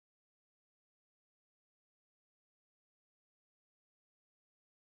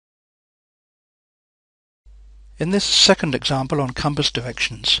In this second example on compass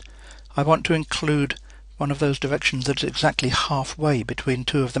directions, I want to include one of those directions that is exactly halfway between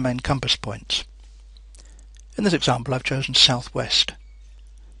two of the main compass points. In this example I've chosen southwest.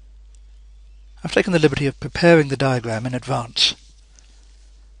 I've taken the liberty of preparing the diagram in advance.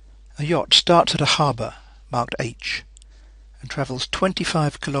 A yacht starts at a harbour marked H and travels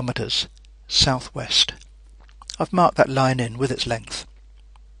 25 kilometres southwest. I've marked that line in with its length.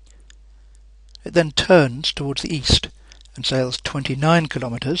 It then turns towards the east and sails 29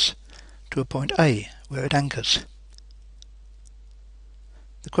 kilometres to a point A where it anchors.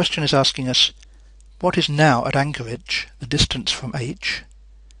 The question is asking us what is now at anchorage the distance from H,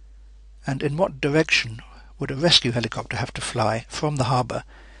 and in what direction would a rescue helicopter have to fly from the harbour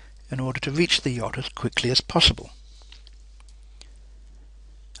in order to reach the yacht as quickly as possible.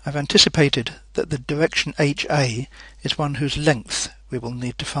 I've anticipated that the direction HA is one whose length we will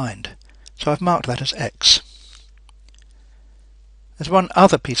need to find, so I've marked that as X. There's one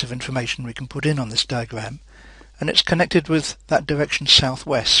other piece of information we can put in on this diagram, and it's connected with that direction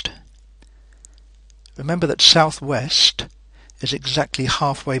southwest. Remember that southwest is exactly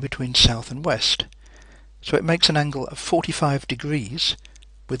halfway between south and west, so it makes an angle of 45 degrees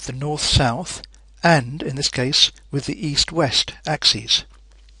with the north-south and, in this case, with the east-west axes.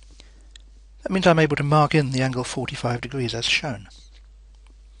 That means I'm able to mark in the angle 45 degrees as shown.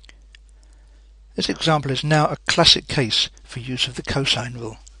 This example is now a classic case for use of the cosine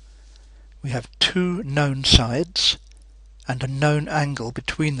rule. We have two known sides and a known angle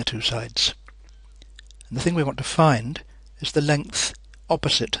between the two sides. And the thing we want to find is the length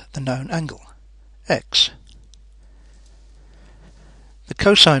opposite the known angle, x. The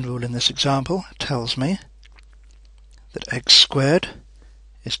cosine rule in this example tells me that x squared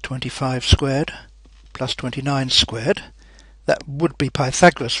is 25 squared plus 29 squared. That would be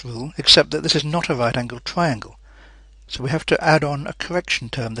Pythagoras' rule, except that this is not a right-angled triangle, so we have to add on a correction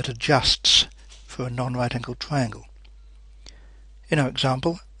term that adjusts for a non-right-angled triangle. In our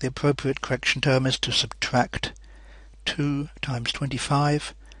example, the appropriate correction term is to subtract 2 times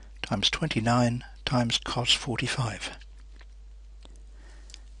 25 times 29 times cos 45.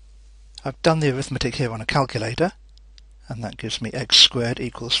 I've done the arithmetic here on a calculator, and that gives me x squared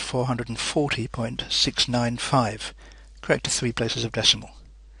equals 440.695. Correct to 3 places of decimal.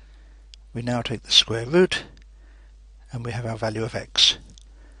 We now take the square root and we have our value of x,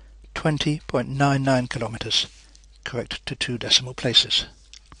 20.99 kilometres, correct to 2 decimal places.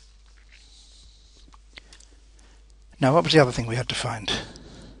 Now what was the other thing we had to find?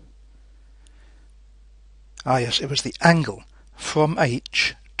 Ah yes, it was the angle from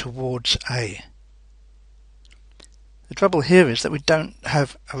H towards A. The trouble here is that we don't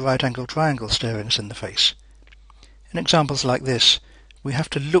have a right-angled triangle staring us in the face. In examples like this, we have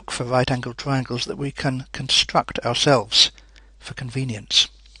to look for right-angled triangles that we can construct ourselves for convenience.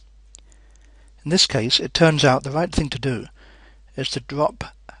 In this case, it turns out the right thing to do is to drop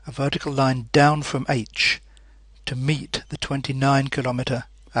a vertical line down from H to meet the 29 kilometre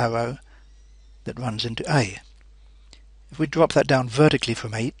arrow that runs into A. If we drop that down vertically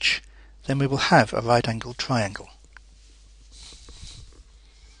from H, then we will have a right-angled triangle.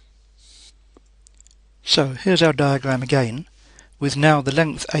 So here's our diagram again, with now the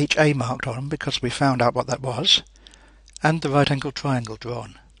length HA marked on because we found out what that was, and the right-angled triangle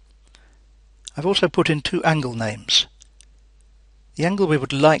drawn. I've also put in 2 angle names. The angle we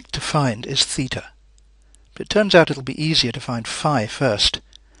would like to find is theta, but it turns out it'll be easier to find phi first.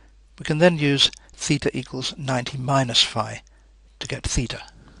 We can then use theta equals 90 minus phi to get theta.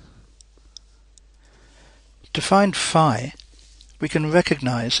 To find phi, we can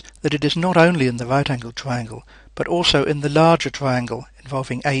recognize that it is not only in the right-angled triangle, but also in the larger triangle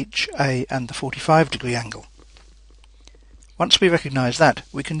involving H, A, and the 45-degree angle. Once we recognize that,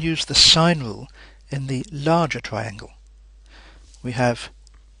 we can use the sine rule in the larger triangle. We have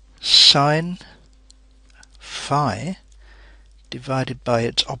sine phi divided by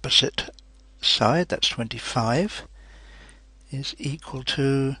its opposite side, that's 25, is equal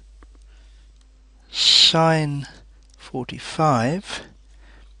to sine 45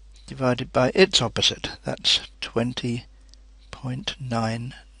 divided by its opposite, that's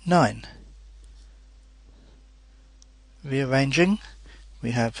 20.99. Rearranging,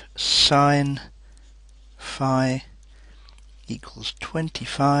 we have sine phi equals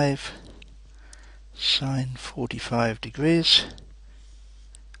 25 sine 45 degrees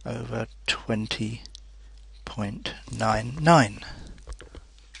over 20.99.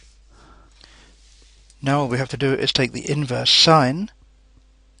 Now all we have to do is take the inverse sine,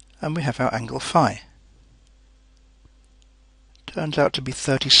 and we have our angle phi. Turns out to be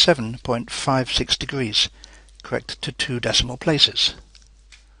 37.56 degrees, correct to 2 decimal places.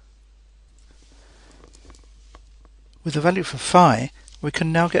 With the value for phi, we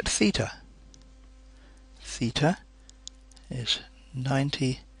can now get theta. Theta is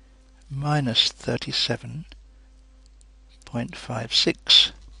 90 minus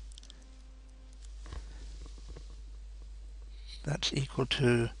 37.56. That's equal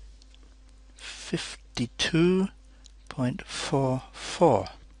to 52.44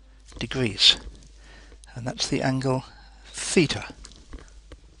 degrees, and that's the angle theta.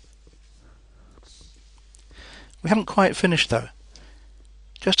 We haven't quite finished though.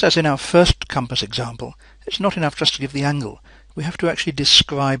 Just as in our first compass example, it's not enough just to give the angle. We have to actually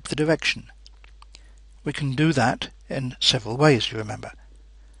describe the direction. We can do that in several ways, you remember.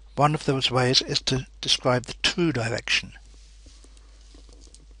 One of those ways is to describe the true direction.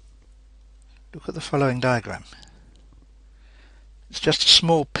 Look at the following diagram. It's just a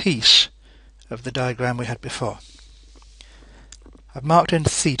small piece of the diagram we had before. I've marked in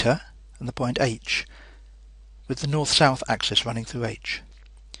theta and the point H, with the north-south axis running through H.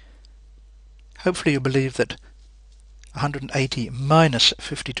 Hopefully you believe that 180 minus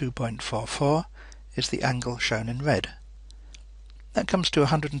 52.44 is the angle shown in red. That comes to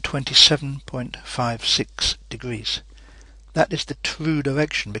 127.56 degrees. That is the true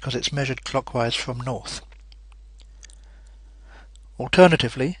direction because it's measured clockwise from north.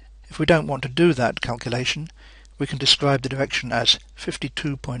 Alternatively, if we don't want to do that calculation, we can describe the direction as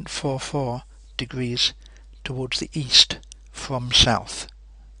 52.44 degrees towards the east from south.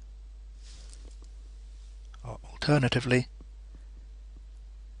 Or alternatively,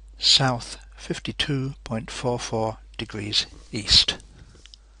 south 52.44 degrees east.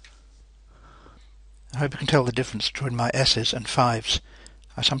 I hope you can tell the difference between my S's and 5's.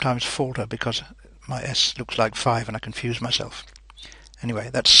 I sometimes falter because my S looks like 5 and I confuse myself. Anyway,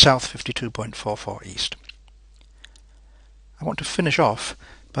 that's south 52.44 east. I want to finish off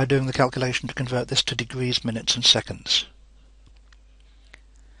by doing the calculation to convert this to degrees, minutes and seconds.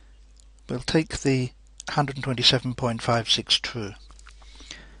 We'll take the 127.56 true.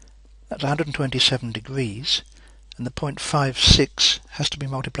 That's 127 degrees, and the 0.56 has to be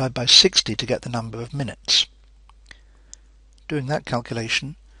multiplied by 60 to get the number of minutes. Doing that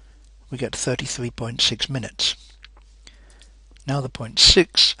calculation, we get 33.6 minutes. Now the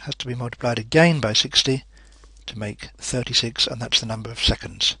 0.6 has to be multiplied again by 60 to make 36, and that's the number of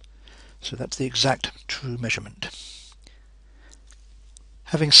seconds. So that's the exact true measurement.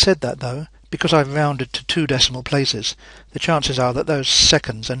 Having said that though, because I've rounded to 2 decimal places, the chances are that those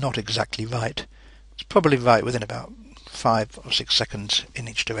seconds are not exactly right. It's probably right within about 5 or 6 seconds in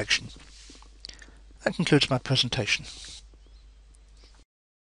each direction. That concludes my presentation.